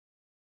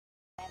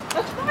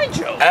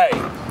show. Hey,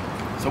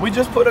 so we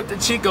just put up the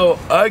Chico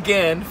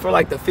again for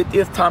like the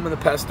 50th time in the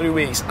past 3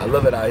 weeks. I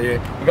love it out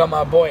here. We got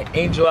my boy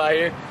Angel out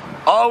here,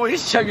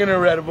 always chugging a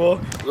Red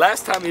Bull.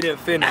 Last time he didn't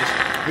finish.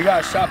 We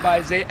got shot by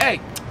Isaiah. Hey,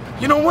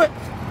 you know what?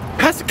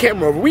 Pass the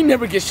camera over. We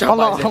never get shot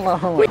by Isaiah.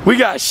 Hold on. We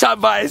got shot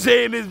by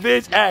Isaiah in this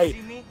bitch. Hey,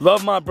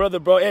 love my brother,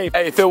 bro. Hey,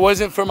 if it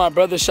wasn't for my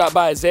brother shot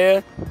by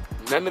Isaiah,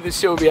 none of this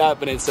shit would be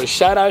happening. So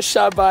shout out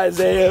shot by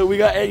Isaiah. We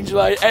got Angel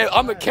out here. Hey,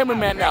 I'm a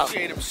cameraman now.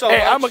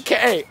 I'm a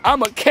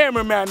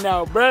cameraman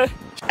now, bruh.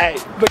 Hey,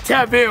 but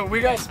tap in. We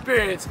got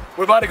spirits.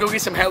 We're about to go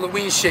get some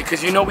Halloween shit,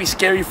 cause you know we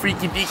scary,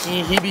 freaky,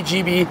 deaky,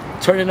 heebie-jeebie,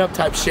 turning up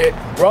type shit.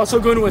 We're also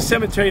going to a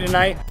cemetery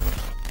tonight.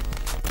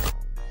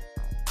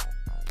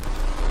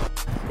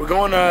 We're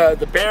going to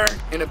the Bear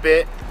in a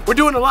bit. We're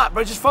doing a lot,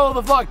 bro. Just follow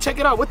the vlog. Check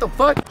it out. What the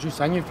fuck? Did you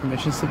sign your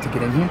permission slip to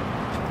get in here?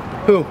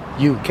 Who?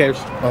 You. Cares?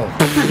 Oh.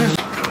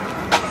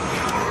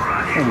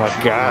 Oh my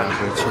God.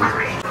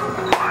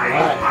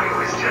 Alright.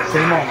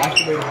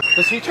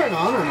 Does he turn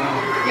on or no?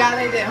 Yeah,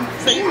 they do.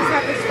 So you just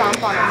have to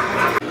stomp on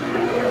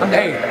them.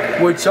 Hey,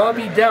 would y'all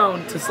be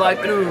down to slide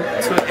through to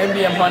an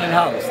MBM haunted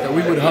house that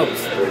we would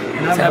host?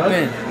 Tap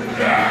in.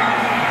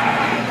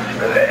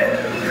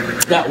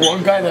 That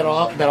one guy that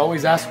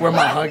always asks where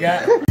my hug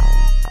at.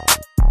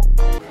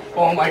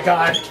 Oh my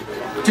God.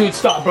 Dude,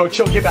 stop, bro.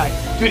 Chill, get back.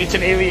 Dude, it's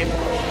an alien.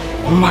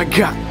 Oh my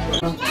God.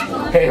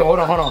 Hey, hold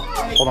on.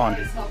 Hold on.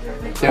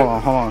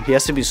 He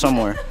has to be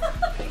somewhere.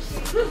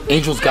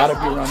 Angel's gotta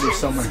be around here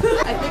somewhere.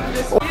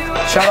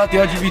 Shout out the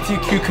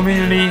LGBTQ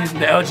community,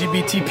 the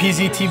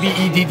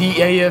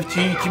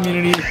LGBTPZTBEDDAFG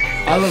community.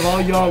 I love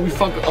all y'all. We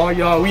fuck with all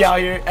y'all. We out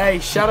here. Hey,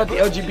 shout out the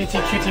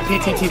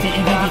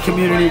LGBTQTPTTTEDD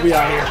community. We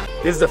out here.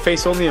 This is the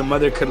face only a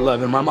mother could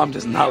love, and my mom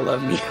does not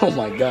love me. Oh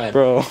my God,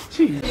 bro.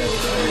 Jeez.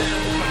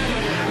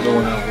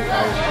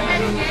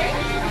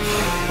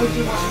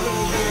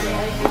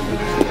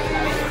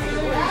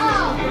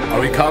 Are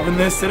we covering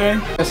this today?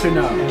 Yes or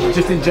no?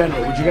 Just in general,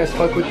 would you guys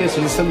fuck with this, or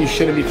is this something you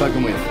shouldn't be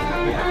fucking with?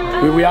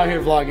 We out here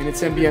vlogging,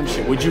 it's MBM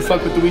shit. Would you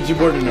fuck with the Ouija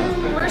board or no?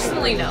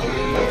 Personally, no.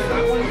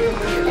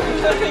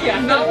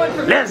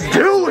 Let's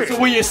do it! So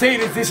what you're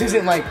saying is this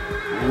isn't like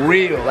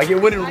real, like it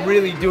wouldn't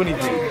really do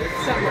anything.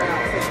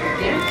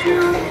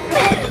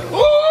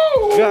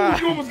 Oh!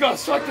 You almost got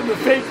sucked in the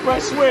face, bro, I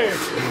swear.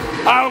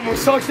 I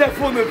almost sucked that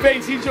fool in the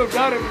face, he jumped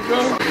out at me,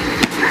 bro.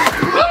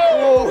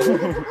 Oh!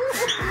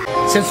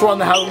 Since we're on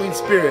the Halloween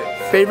spirit,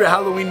 favorite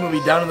Halloween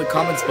movie down in the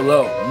comments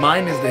below.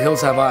 Mine is The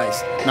Hills Have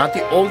Eyes. Not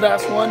the old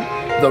ass one,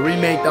 the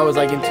remake that was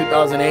like in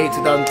 2008,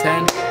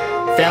 2010.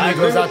 Family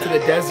goes out to the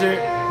desert,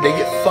 they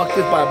get fucked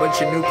with by a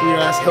bunch of nuclear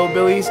ass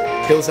hillbillies.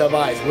 Hills Have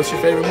Eyes. What's your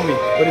favorite movie?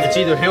 What is it? It's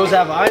either Hills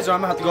Have Eyes or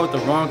I'm gonna have to go with The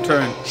Wrong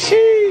Turn.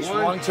 Sheesh!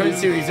 Wrong Turn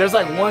series. There's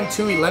like 1,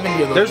 2, 11 of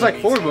those. There's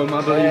like 4 of them,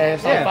 I believe. Yeah,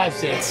 it's like 5,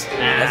 6.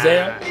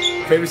 Isaiah,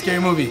 favorite scary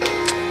movie?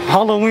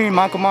 Halloween,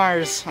 Michael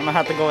Myers. I'm gonna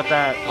have to go with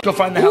that. Go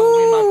find the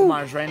Halloween Michael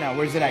Myers right now.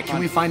 Where's it at? Can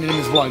we find it in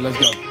this vlog? Let's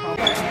go.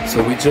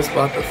 So we just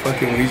bought the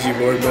fucking Ouija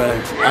board,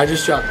 but I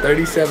just dropped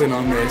 37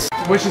 on this.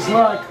 Wish us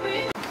luck.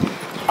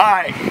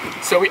 Alright,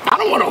 so I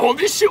don't want to hold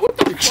this shit. What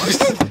the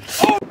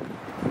fuck? Oh,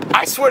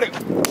 I swear to.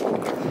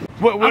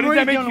 What does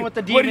that make you?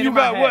 What do you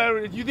got?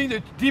 What, you think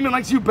the demon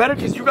likes you better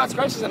because you got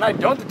scratches and I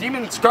don't? The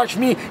demon scratched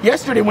me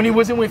yesterday when he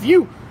wasn't with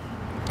you.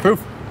 Proof.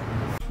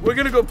 We're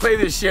gonna go play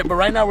this shit, but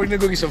right now we're gonna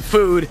go get some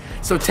food.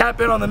 So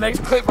tap in on the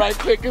next clip right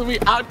quick, cause we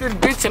out this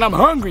bitch and I'm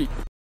hungry.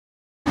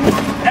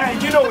 Hey,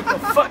 you know what the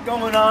fuck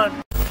going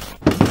on?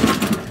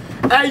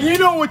 Hey, you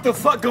know what the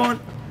fuck going on?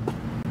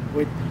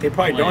 Wait, they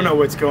probably don't know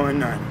what's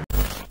going on.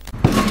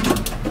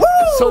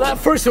 So that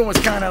first one was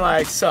kind of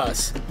like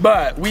sus.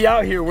 But we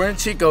out here, we're in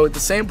Chico at the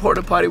same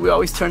porta potty we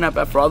always turn up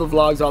at for all the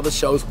vlogs, all the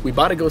shows. We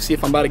about to go see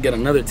if I'm about to get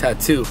another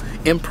tattoo.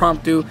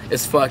 Impromptu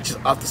as fuck, just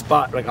off the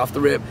spot, like off the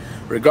rip.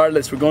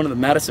 Regardless, we're going to the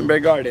Madison Bear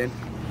Garden.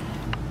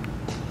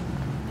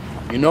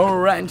 You know where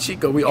we're at in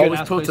Chico. We always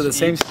pull to the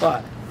same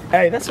spot.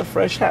 Hey, that's a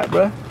fresh hat,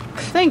 bro.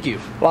 Thank you.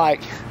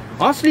 Like,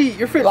 honestly,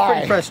 your fit's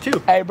pretty fresh too.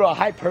 Hey, bro,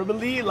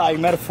 hyperbole, like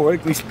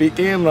metaphorically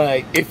speaking,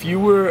 like if you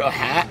were a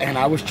hat and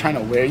I was trying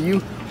to wear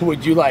you,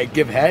 would you like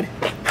give head?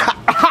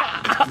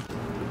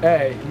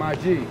 Hey, my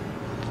G.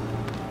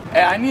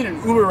 Hey, I need an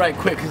Uber right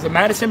quick because the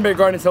Madison Bear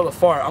Garden's hella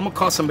far. I'm gonna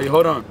call somebody.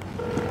 Hold on.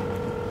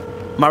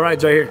 My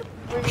ride's right here.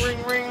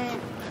 Ring, ring.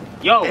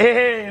 Yo.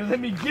 Hey, let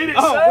me get it.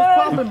 Oh,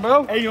 what's poppin',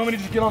 bro? Hey, you want me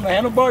to just get on the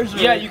handlebars? Or?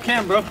 Yeah, you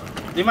can, bro.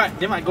 They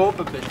might go up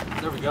a bit.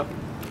 There we go.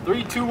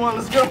 3, 2, 1,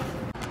 let's go.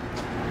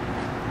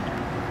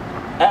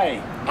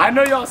 Hey, I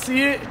know y'all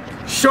see it.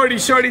 Shorty,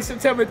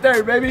 September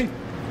 3rd, baby.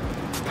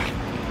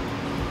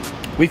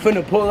 We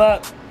finna pull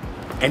up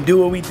and do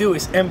what we do.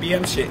 It's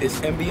MBM shit. It's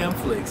MBM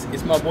flicks.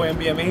 It's my boy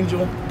MBM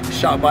Angel,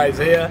 shot by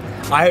Isaiah.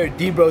 I heard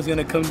D-Bro's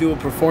gonna come do a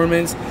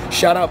performance.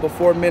 Shout out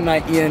Before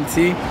Midnight ENT.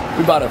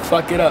 We about to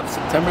fuck it up.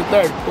 September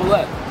 3rd, pull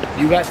up.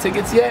 You got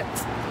tickets yet?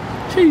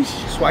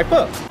 Sheesh. Swipe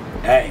up.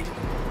 Hey,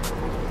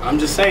 I'm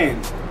just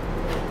saying,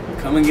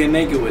 come and get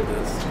naked with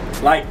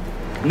us. Like,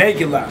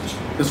 Naked Lounge.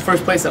 This is the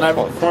first place that I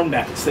performed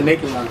at. It's the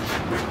Naked Lounge.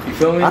 You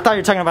feel me? I thought you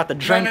were talking about the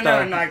drink.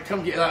 No.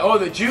 Come get, like, oh,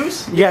 the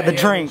juice? Yeah, the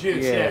drink. The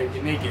juice. Yeah,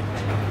 get naked.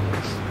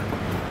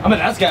 I mean,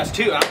 that's gas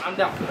too. I'm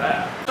down for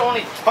that.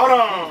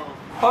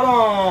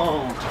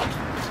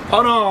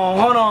 Hold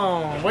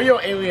on. Where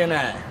your alien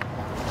at?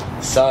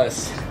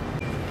 Sus.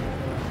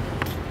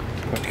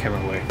 Put the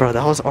camera away. Bro,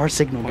 that was our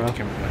signal, bro.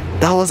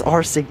 That was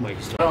our signal.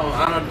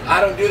 I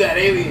don't do that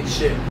alien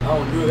shit. I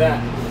don't do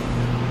that.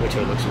 Wait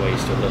till it looks away.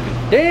 He's still looking.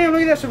 Damn,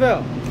 look at that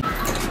Chevelle.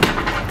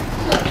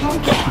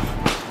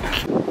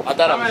 I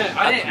thought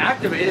I didn't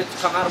activate it to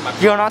come out of my.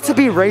 Yo, not to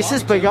be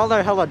racist, but y'all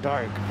are hella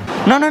dark.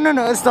 No.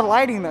 It's the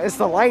lighting, though. It's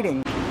the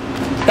lighting.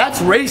 That's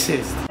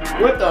racist.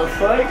 What the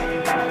fuck?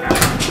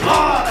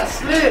 Oh, that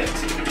slipped.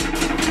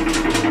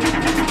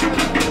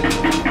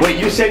 Wait,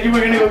 you said you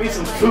were gonna go get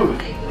some food.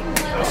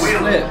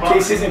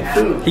 This isn't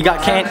food. He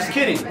got candy. I'm just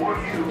kidding.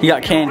 He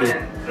got candy.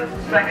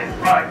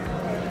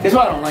 That's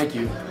why I don't like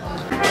you.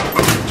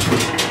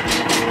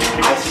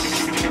 I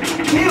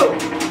still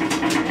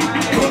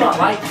do not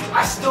like you.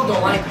 I still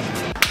don't like you.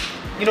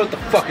 You know what the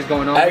fuck is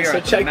going on Alright, here? so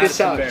check this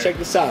out. Check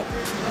this out.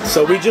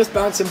 So we just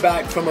bouncing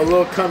back from a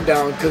little come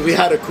down because we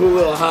had a cool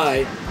little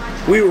high.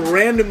 We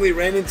randomly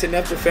ran into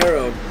Nef The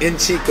Pharaoh in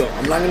Chico.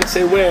 I'm not gonna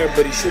say where,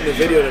 but he's shooting a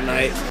video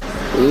tonight.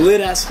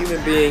 Lit ass human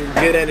being,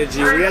 good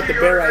energy. We're at the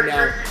Bear right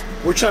now.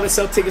 We're trying to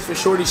sell tickets for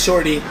Shorty.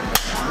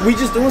 We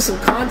just doing some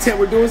content.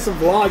 We're doing some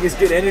vlog. It's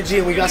good energy,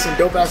 and we got some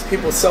dope ass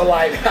people. So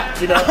like,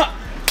 you know,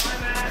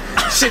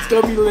 shit's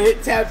gonna be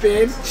lit. Tap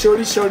in.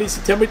 Shorty.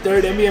 September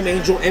 3rd. MBM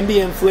Angel.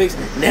 MBM Flicks.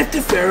 Nef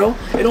The Pharaoh.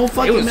 It don't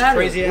fucking matter.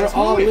 Crazy We're ass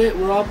all movie. lit.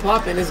 We're all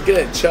popping. It's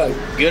good. Chug.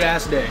 Good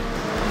ass day.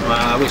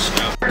 I wish.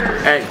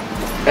 Hey,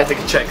 ethic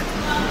check.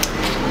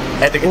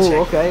 Ethic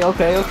Ooh, check.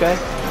 okay.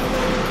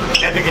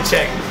 Ethic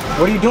check.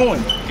 What are you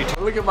doing?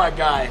 Look at my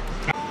guy.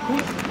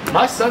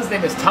 My son's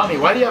name is Tommy.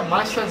 Why do you have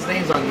my son's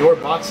names on your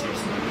boxers?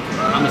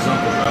 I'm his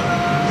uncle, bro.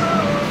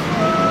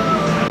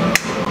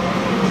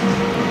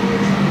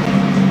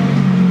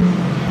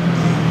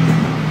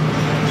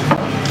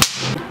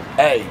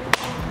 Hey,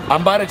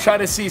 I'm about to try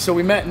to see. So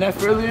we met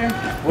Nef earlier.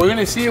 We're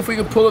gonna see if we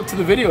can pull up to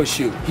the video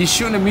shoot. He's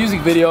shooting a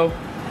music video.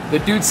 The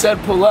dude said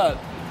pull up.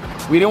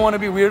 We didn't want to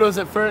be weirdos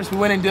at first. We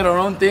went and did our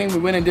own thing. We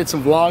went and did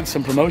some vlogs,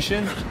 some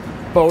promotion.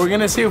 But we're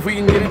gonna see if we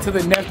can get into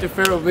the Nef The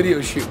Pharaoh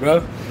video shoot,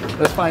 bro.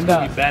 Let's find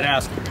out.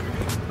 Badass.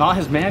 Not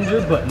his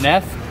manager, but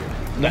Nef.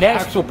 The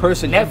actual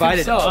person Nef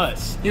invited himself.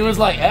 us. He was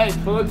like, hey,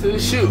 pull up to the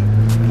shoot.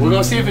 We're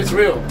gonna see if it's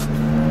real.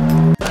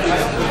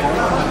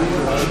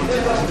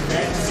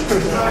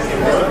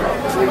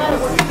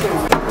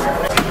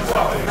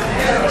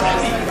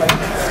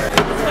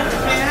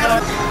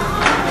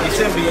 It's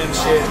MBM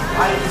shit.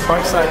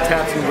 Parkside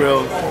Taps and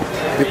Grill.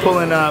 We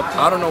pulling up.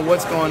 I don't know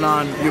what's going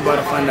on. You're about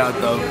to find out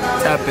though.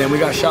 Tap in. We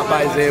got Shot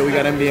by Isaiah. We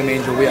got MBM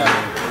Angel. We out here.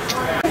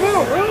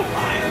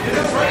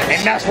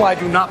 And that's why I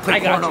do not play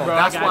cornhole.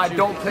 That's why I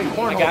don't play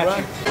cornhole,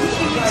 bro.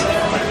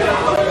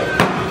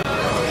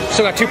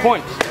 Still got 2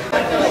 points.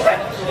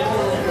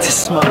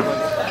 This smoke.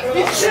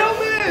 Chill,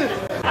 man.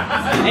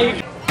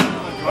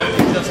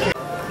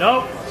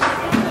 Nope.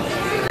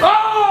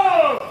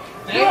 Oh!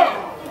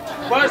 Damn.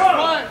 First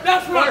one.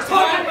 That's what I'm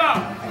talking about.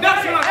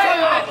 That's what I'm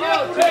talking about.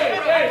 Hey,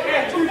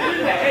 you did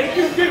that. Hey,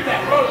 you did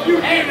that, bro. You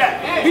did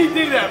that. He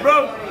did that, bro.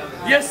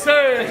 Yes,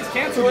 sir. It's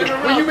canceled.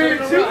 When you made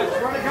it too?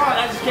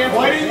 I just canceled.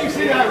 Why didn't you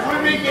say that?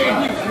 We're making it. He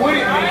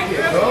wouldn't make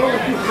it, bro.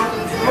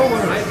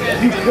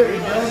 You could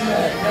have done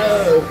that.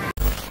 No.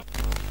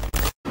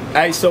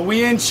 Hey, so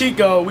we in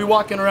Chico, we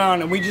walking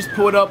around and we just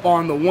pulled up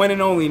on the one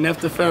and only Nef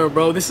The Pharaoh,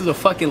 bro. This is a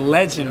fucking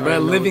legend, bro,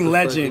 living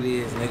legend. It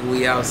is, nigga.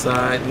 We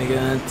outside, nigga,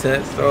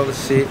 untouched, all the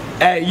shit.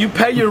 Hey, you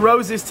pay your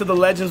roses to the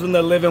legends when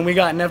they're living. We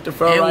got Nef The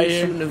Pharaoh and right we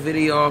here. shooting a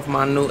video off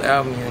my new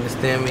album, you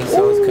understand me?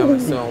 So it's coming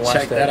soon. Watch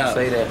Check that out.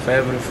 Say that.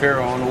 Forever the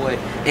Pharaoh on the way.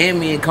 And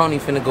me and Coney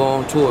finna go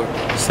on tour.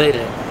 Say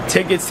that.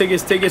 Tickets. We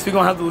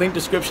gonna have the link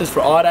descriptions for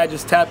all that.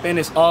 Just tap in.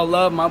 It's all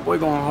love. My boy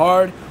going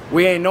hard.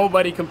 We ain't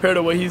nobody compared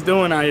to what he's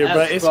doing out here,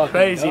 bro. It's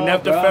crazy.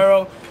 Nef The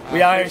Pharaoh.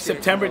 We out here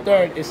September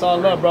 3rd. It's all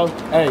love, bro.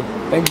 Hey,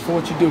 thank you for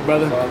what you do,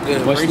 brother.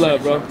 Much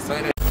love, bro.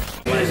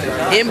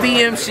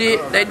 MBM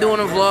shit, they doing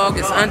a vlog.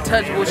 It's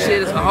untouchable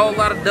shit. It's a whole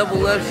lot of double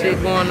love shit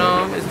going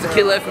on. It's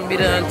Tequila F&B,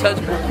 the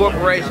Untouchable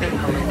Corporation,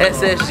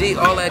 SSG,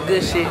 all that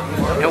good shit.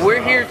 And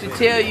we're here to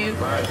tell you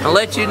and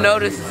let you know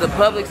this is a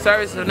public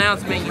service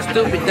announcement, you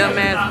stupid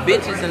dumbass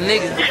bitches and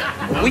niggas.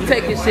 We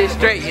taking shit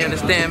straight, you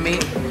understand me?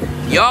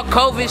 Y'all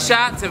COVID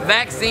shots and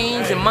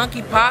vaccines and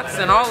monkeypox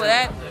and all of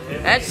that,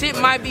 that shit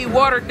might be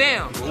watered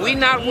down. We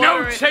not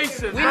watering. No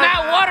chasers. We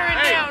not watering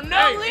down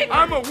no liquor.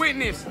 I'm a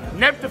witness.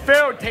 Nef The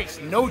Pharaoh takes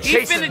no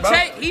chasers, bro.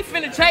 He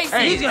finna chase.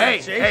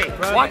 Hey,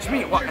 watch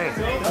me. Hey.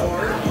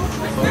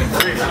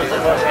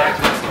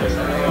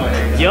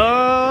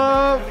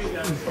 Yo.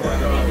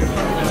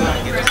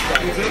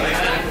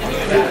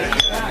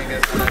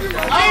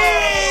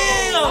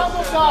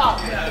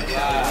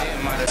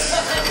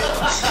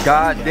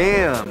 God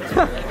damn.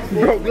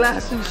 Broke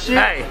glass and shit.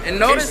 Hey, And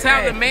notice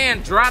how the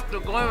man dropped the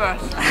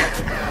glass.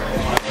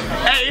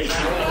 Hey.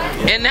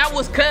 And that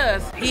was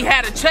cause he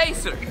had a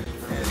chaser.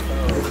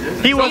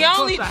 He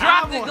only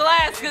dropped the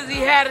glass because he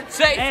had a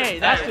chaser. Hey,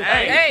 that's the thing.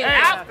 Hey,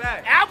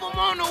 album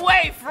on the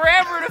way,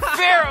 Forever the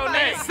Pharaoh.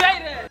 Nigga, say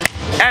that.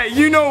 Hey,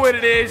 you know what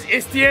it is.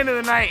 It's the end of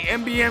the night,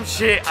 MBM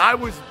shit. I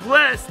was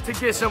blessed to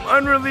get some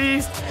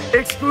unreleased,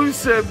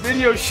 exclusive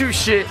video shoot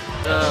shit.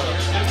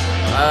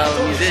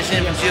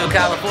 Musician from Chico,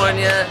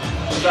 California.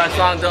 Our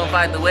song Don't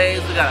Fight the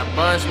Waves. We got a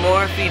bunch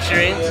more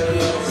featuring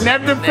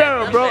Nef The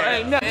Pharaoh, bro.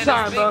 Hey, next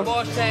time, bro. Big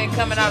Boss Chain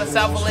coming out of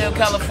South Vallejo,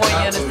 California.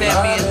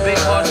 Understand me? It's Big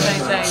Boss Chain.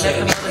 Nef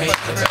The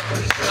Pharaoh.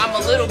 I'm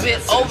a little bit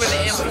over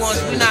the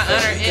influence. We not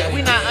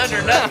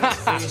under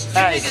nothing. You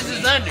niggas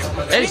is under.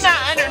 We not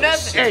under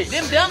nothing. Hey.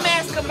 Them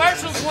dumbass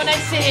commercials when they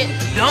said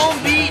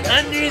don't be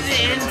under the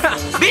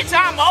influence. Bitch,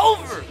 I'm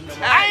over.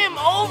 I am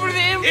over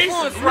the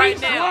influence right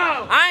now.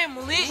 Wow. I am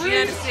lit. You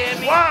understand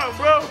me? Wow,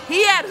 bro.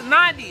 He had a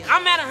 90.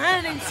 I'm at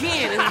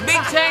 110. It's a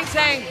big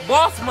chain,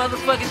 boss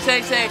motherfucking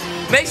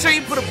chain. Make sure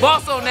you put a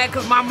boss on that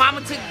because my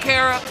mama took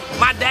care of,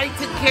 my daddy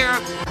took care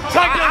of.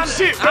 Talk that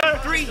shit, bro. I'm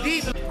 3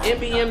 deep.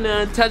 MBM,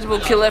 the Untouchable,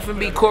 Kill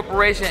F&B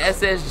Corporation,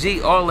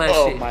 SSG, all that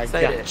shit. My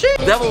Say God.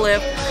 that. Double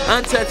F,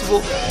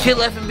 Untouchable,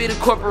 Kill F&B the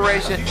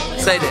Corporation.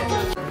 Say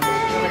that.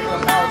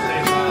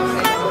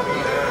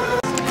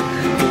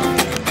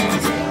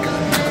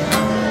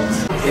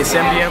 It's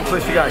MBM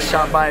Cliff, you got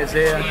shot by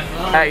Isaiah.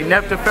 Hey,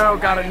 Nef The Pharaoh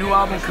got a new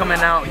album coming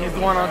out. He's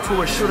going on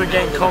tour, Shooter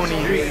Gang Coney.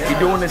 He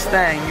doing his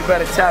thing. You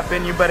better tap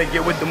in, you better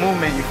get with the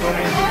movement, you feel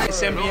me?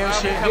 It's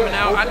MBM shit coming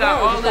out. I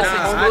got all this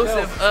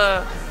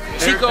exclusive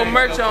Chico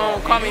merch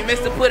on. Call me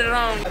Mr. Put It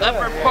On.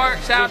 Upper Park.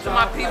 Shout out to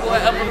my people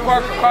at Upper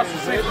Park across the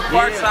street from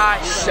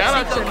Parkside. Shout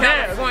out Chico, to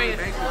California.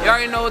 You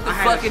already know what the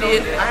fuck it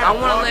is. I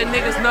want to let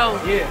niggas know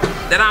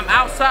that I'm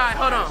outside.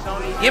 Hold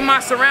on. Get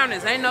my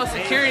surroundings. Ain't no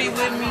security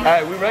with me.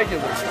 Alright, we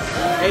regulars.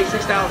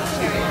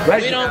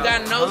 86,000. We don't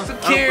got no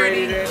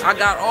security. I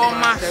got all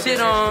my shit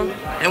on.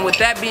 And with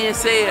that being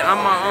said, I'm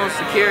my own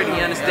security,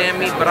 you understand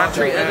me? But I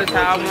treat others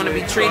how I want to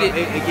be treated.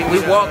 We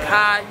walk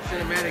high,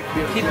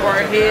 keep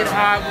our head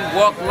high, we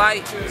walk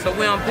light, so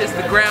we don't piss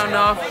the ground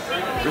off.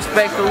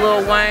 Respect to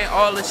Lil Wayne,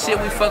 all the shit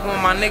we fucking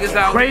with my niggas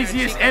out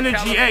Craziest here in Chico,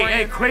 energy, California.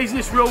 hey,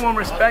 craziest real one,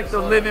 respect the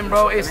living,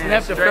 bro. It's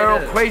Nef The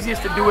Pharaoh,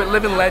 craziest to do it,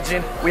 living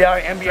legend. We are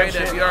MBM Straight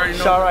up, shit. you already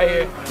know. Shot right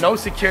here. No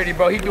security,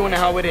 bro. He doing it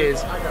how it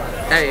is.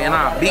 Hey, and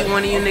I'll beat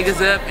one of you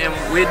niggas up and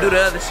we'll do the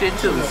other shit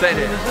too. Say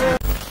that.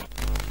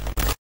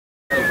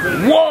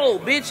 Whoa,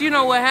 bitch, you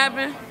know what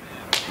happened?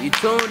 You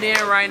tuned in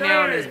right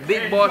now on this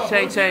Big Boss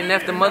Chain,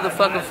 Nef The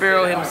motherfucking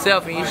Pharaoh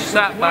himself, and you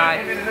shot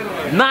by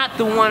not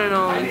the one and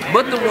only,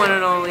 but the one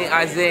and only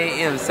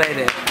Isaiah M. Say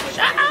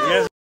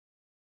that.